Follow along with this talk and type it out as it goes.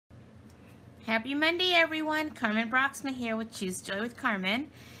Happy Monday, everyone. Carmen Broxma here with Choose Joy with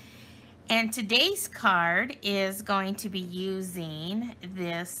Carmen. And today's card is going to be using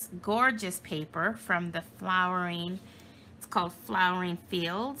this gorgeous paper from the it's called Flowering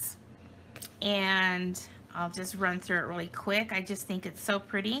Fields. And I'll just run through it really quick. I just think it's so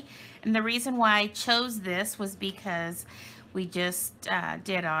pretty. And the reason why I chose this was because we just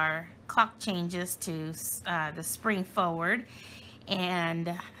did our clock changes to the spring forward.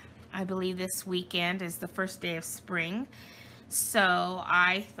 And I believe this weekend is the first day of spring. So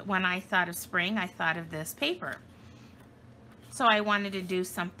when I thought of spring, I thought of this paper. So I wanted to do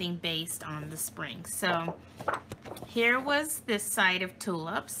something based on the spring. So here was this side of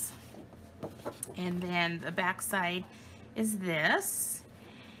tulips. And then the back side is this.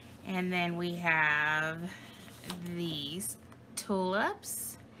 And then we have these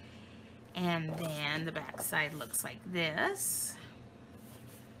tulips. And then the back side looks like this.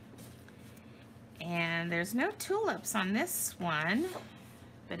 And there's no tulips on this one,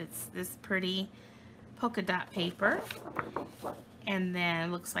 but it's this pretty polka dot paper. And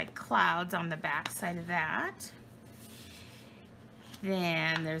then looks like clouds on the back side of that.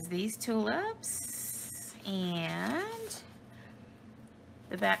 Then there's these tulips and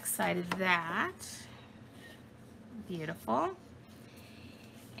the back side of that. Beautiful.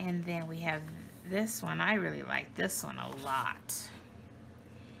 And then we have this one. I really like this one a lot.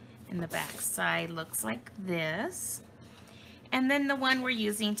 And the back side looks like this. And then the one we're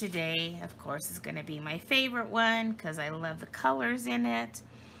using today, of course, is going to be my favorite one because I love the colors in it.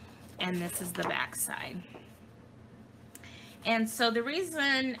 And this is the back side. And so the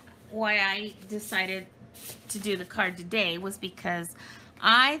reason why I decided to do the card today was because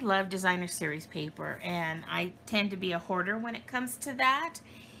I love designer series paper, and I tend to be a hoarder when it comes to that.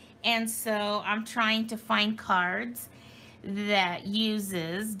 And so I'm trying to find cards that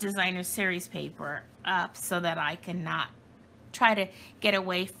uses designer series paper up so that I can not try to get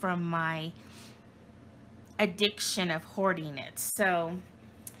away from my addiction of hoarding it. So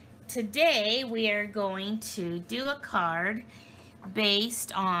today we are going to do a card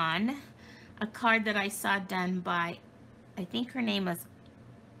based on a card that I saw done by, I think her name is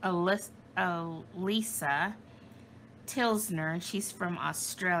Lisa Tilsner, and she's from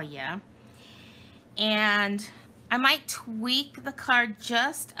Australia. And I might tweak the card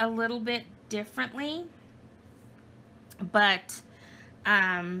just a little bit differently, but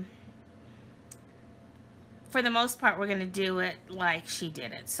for the most part, we're going to do it like she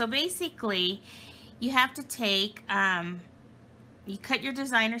did it. So basically, you have to take, you cut your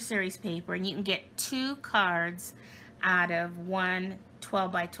designer series paper, and you can get 2 cards out of one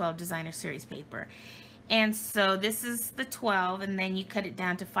 12 by 12 designer series paper. And so this is the 12, and then you cut it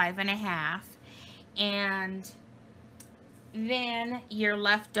down to 5.5, and then you're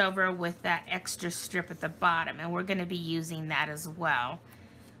left over with that extra strip at the bottom, and we're going to be using that as well.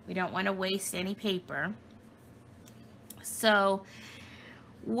 We don't want to waste any paper. So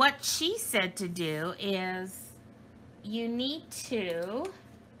what she said to do is you need to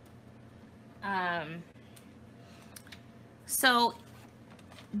so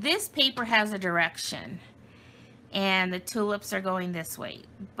this paper has a direction, and the tulips are going this way,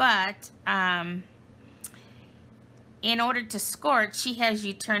 but in order to score it, she has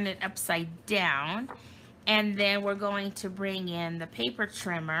you turn it upside down, and then we're going to bring in the paper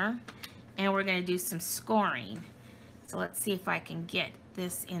trimmer, and we're going to do some scoring. So let's see if I can get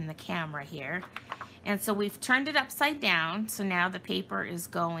this in the camera here. And so we've turned it upside down, so now the paper is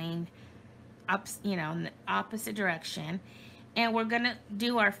going up, you know, in the opposite direction. And we're going to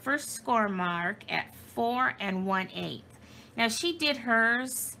do our first score mark at 4 1/8. Now she did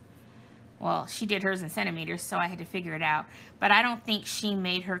hers, well, she did hers in centimeters, so I had to figure it out. But I don't think she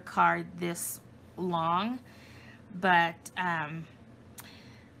made her card this long. But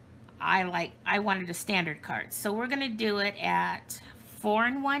I wanted a standard card. So we're going to do it at 4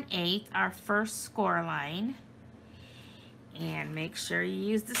 1/8, our first score line. And make sure you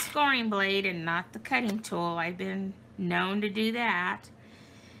use the scoring blade and not the cutting tool. I've been known to do that.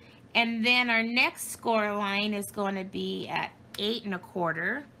 And then our next score line is going to be at 8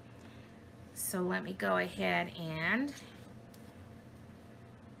 1/4. So let me go ahead and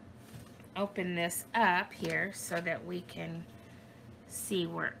open this up here so that we can see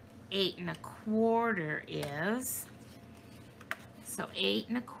where 8 1/4 is. So 8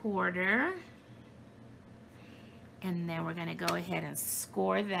 1/4. And then we're going to go ahead and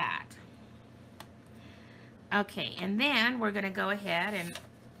score that. Okay, and then we're going to go ahead and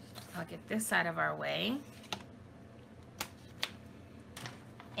I'll get this out of our way.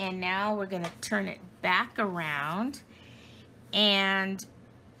 And now we're going to turn it back around, and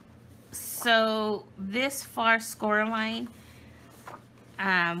So this far score line,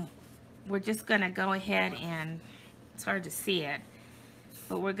 we're just going to go ahead and, it's hard to see it,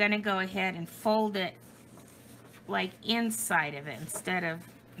 but we're going to go ahead and fold it like inside of it instead of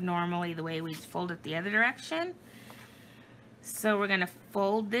normally the way we fold it the other direction. So we're going to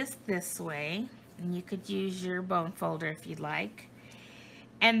fold this way, and you could use your bone folder if you'd like.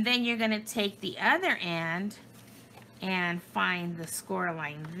 And then you're going to take the other end and find the score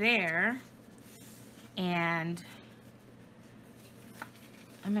line there. And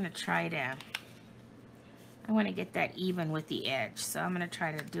I'm going to try to, I want to get that even with the edge. So I'm going to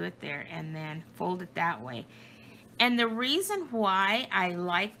try to do it there and then fold it that way. And the reason why I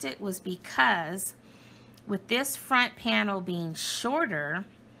liked it was because with this front panel being shorter,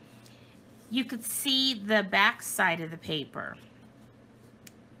 you could see the back side of the paper.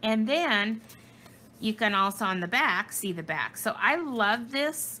 And then you can also on the back see the back. So I love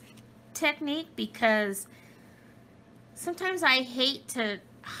this technique because sometimes I hate to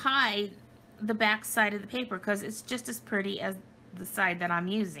hide the back side of the paper because it's just as pretty as the side that I'm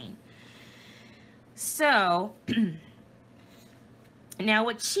using. So now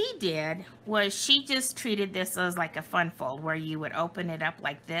what she did was she just treated this as like a fun fold where you would open it up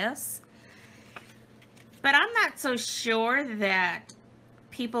like this. But I'm not so sure that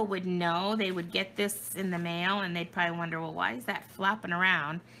people would know. They would get this in the mail and they'd probably wonder, well, why is that flopping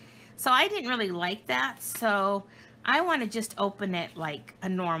around? So I didn't really like that. So I want to just open it like a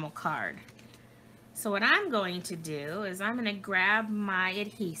normal card. So what I'm going to do is I'm going to grab my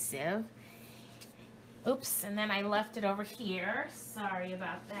adhesive. Oops, and then I left it over here. Sorry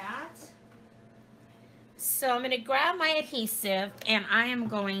about that. So I'm going to grab my adhesive and I am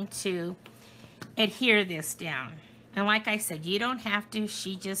going to adhere this down. And like I said, you don't have to.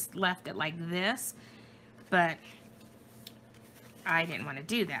 She just left it like this, but I didn't want to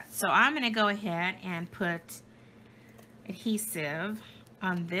do that. So I'm going to go ahead and put adhesive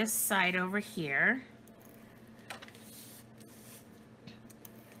on this side over here.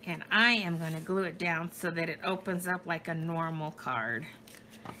 And I am going to glue it down so that it opens up like a normal card.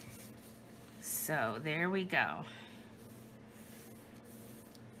 So there we go.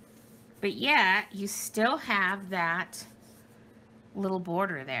 But yet, you still have that little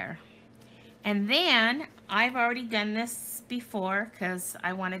border there. And then, I've already done this before because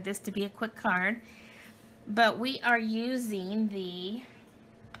I wanted this to be a quick card. But we are using the,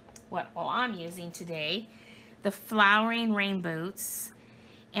 I'm using today, the Flowering Rain Boots.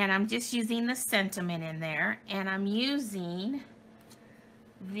 And I'm just using the sentiment in there. And I'm using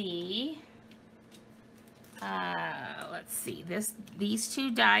the, let's see, these two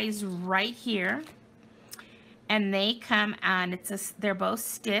dies right here. And they come on, they're both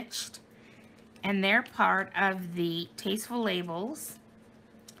stitched. And they're part of the Tasteful Labels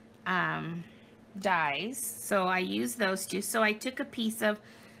dies. So I use those two. So I took a piece of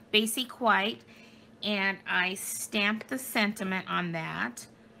Basic White and I stamped the sentiment on that.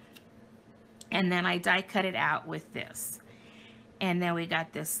 And then I die cut it out with this. And then we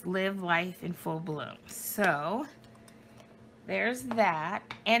got this Live Life in Full Bloom. So there's that.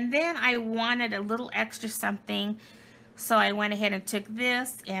 And then I wanted a little extra something. So I went ahead and took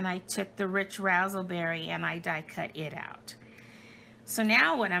this and I took the Rich Razzleberry and I die cut it out. So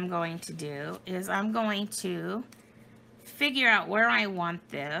now what I'm going to do is I'm going to figure out where I want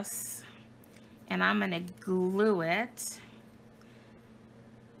this. And I'm going to glue it.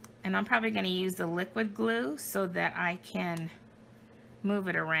 And I'm probably going to use the liquid glue so that I can move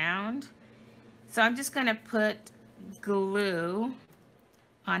it around. So I'm just going to put glue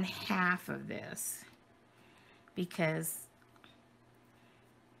on half of this because,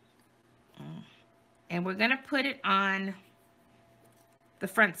 and we're going to put it on the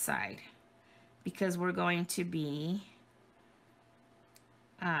front side because we're going to be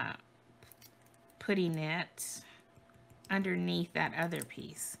putting it underneath that other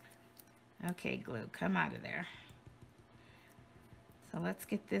piece. Okay, glue, come out of there. So let's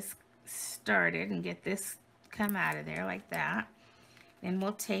get this started and get this come out of there like that. Then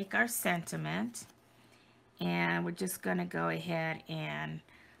we'll take our sentiment and we're just going to go ahead and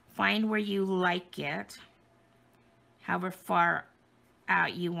find where you like it, however far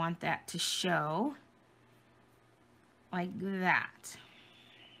out you want that to show, like that.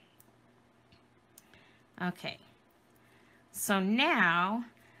 Okay, so now,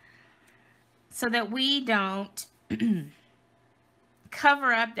 so that we don't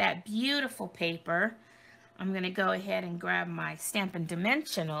cover up that beautiful paper, I'm going to go ahead and grab my Stampin'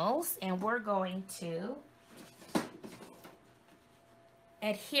 Dimensionals and we're going to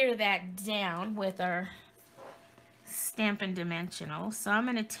adhere that down with our Stampin' Dimensional, so I'm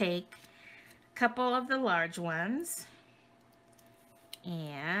going to take a couple of the large ones,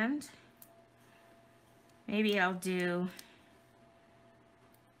 and maybe I'll do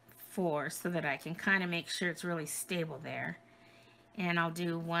 4 so that I can kind of make sure it's really stable there. And I'll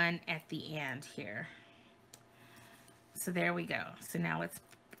do 1 at the end here. So there we go. So now let's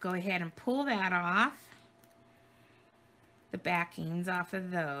go ahead and pull that off, the backings off of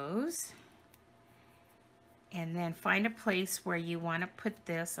those. And then find a place where you want to put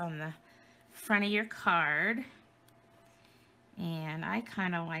this on the front of your card. And I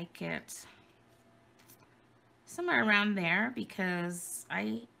kind of like it somewhere around there because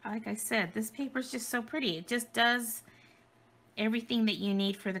like I said, this paper is just so pretty. It just does everything that you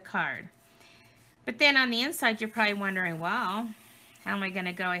need for the card. But then on the inside, you're probably wondering, well, how am I going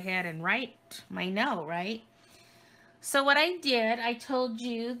to go ahead and write my note, right? So what I did, I told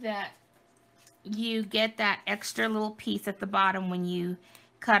you that you get that extra little piece at the bottom when you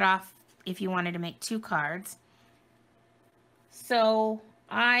cut off if you wanted to make 2 cards. So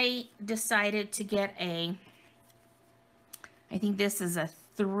I decided to get I think this is a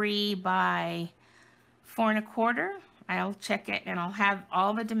 3 by 4 1/4. I'll check it and I'll have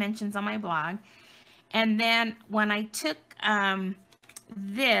all the dimensions on my blog. And then when I took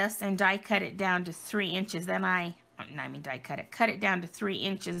this and die cut it down to 3 inches, then cut it down to 3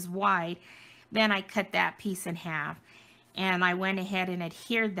 inches wide, then I cut that piece in half. And I went ahead and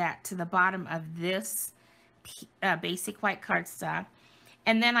adhered that to the bottom of this basic white cardstock.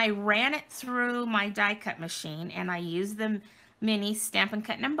 And then I ran it through my die cut machine, and I used the mini Stampin'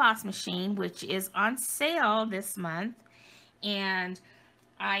 Cut and Emboss machine, which is on sale this month. And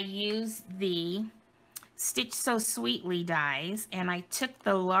I used the Stitch So Sweetly dies, and I took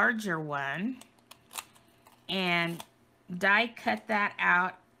the larger one and die cut that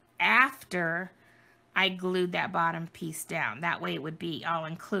out after I glued that bottom piece down. That way it would be all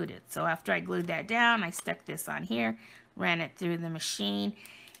included. So after I glued that down, I stuck this on here, ran it through the machine,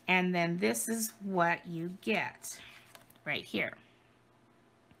 and then this is what you get right here.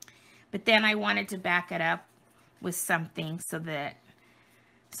 But then I wanted to back it up with something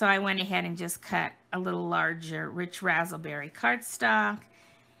so I went ahead and just cut a little larger Rich Razzleberry cardstock.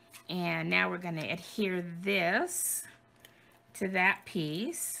 And now we're going to adhere this to that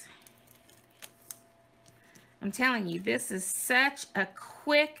piece. I'm telling you, this is such a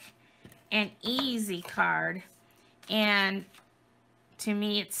quick and easy card. And to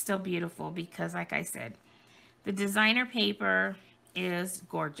me, it's still beautiful because, like I said, the designer paper is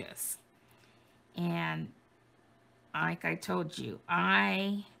gorgeous. And like I told you,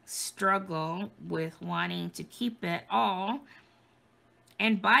 I struggle with wanting to keep it all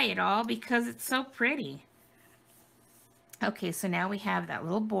and buy it all because it's so pretty. Okay, so now we have that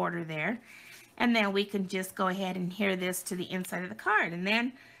little border there. And then we can just go ahead and adhere this to the inside of the card. And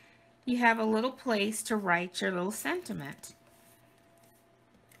then you have a little place to write your little sentiment.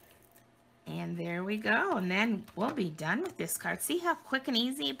 And there we go. And then we'll be done with this card. See how quick and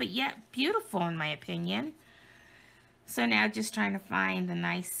easy, but yet beautiful in my opinion. So now just trying to find the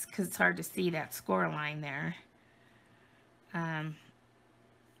nice, because it's hard to see that score line there, to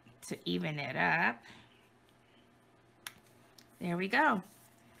even it up. There we go.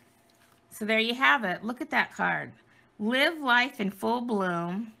 So there you have it. Look at that card. Live life in full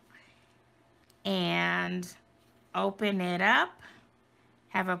bloom, and open it up.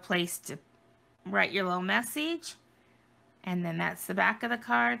 Have a place to write your little message. And then that's the back of the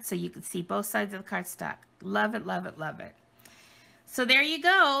card, so you can see both sides of the cardstock. Love it, love it, love it. So there you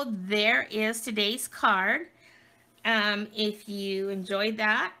go. There is today's card. If you enjoyed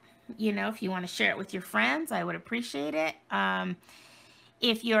that, you know, if you want to share it with your friends, I would appreciate it.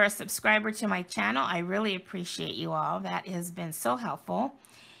 If you're a subscriber to my channel, I really appreciate you all. That has been so helpful.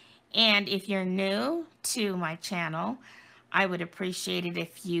 And if you're new to my channel, I would appreciate it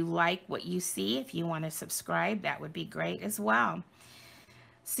if you like what you see. If you want to subscribe, that would be great as well.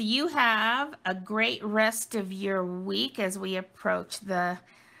 So you have a great rest of your week as we approach the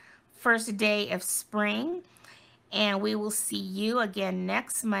first day of spring. And we will see you again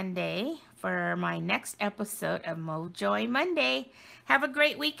next Monday for my next episode of MoJOY Monday. Have a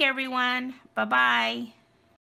great week, everyone. Bye-bye.